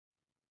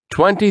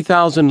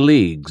20,000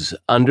 Leagues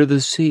Under the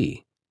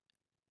Sea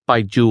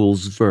by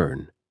Jules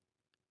Verne.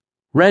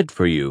 Read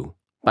for you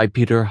by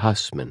Peter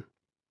Hussman.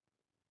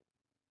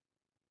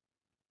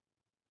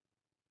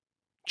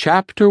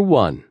 Chapter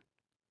 1.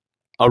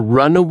 A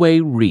Runaway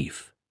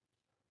Reef.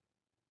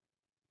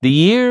 The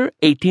year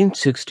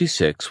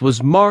 1866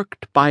 was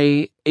marked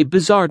by a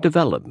bizarre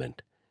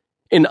development,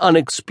 an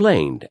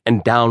unexplained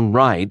and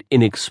downright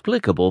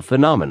inexplicable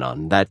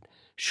phenomenon that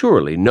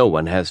surely no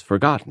one has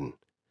forgotten.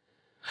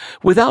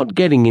 Without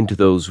getting into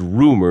those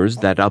rumors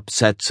that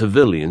upset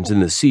civilians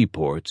in the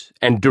seaports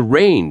and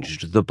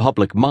deranged the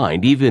public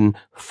mind even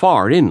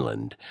far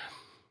inland,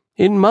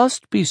 it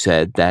must be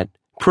said that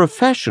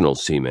professional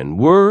seamen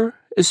were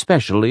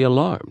especially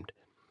alarmed.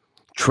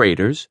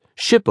 Traders,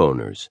 ship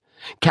owners,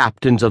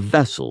 captains of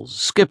vessels,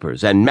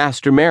 skippers, and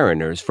master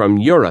mariners from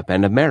Europe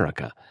and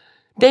America,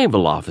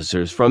 naval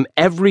officers from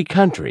every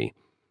country,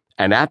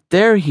 and at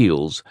their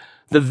heels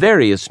the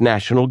various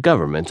national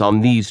governments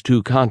on these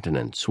two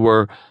continents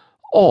were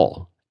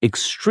all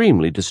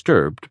extremely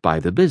disturbed by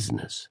the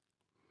business.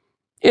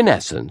 In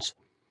essence,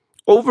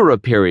 over a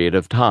period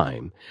of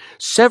time,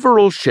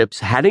 several ships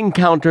had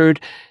encountered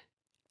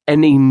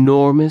an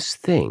enormous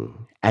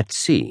thing at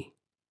sea,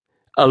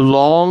 a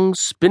long,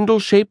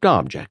 spindle-shaped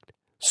object,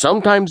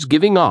 sometimes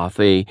giving off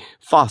a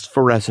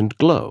phosphorescent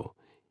glow,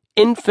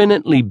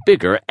 infinitely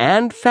bigger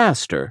and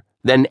faster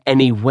than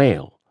any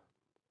whale.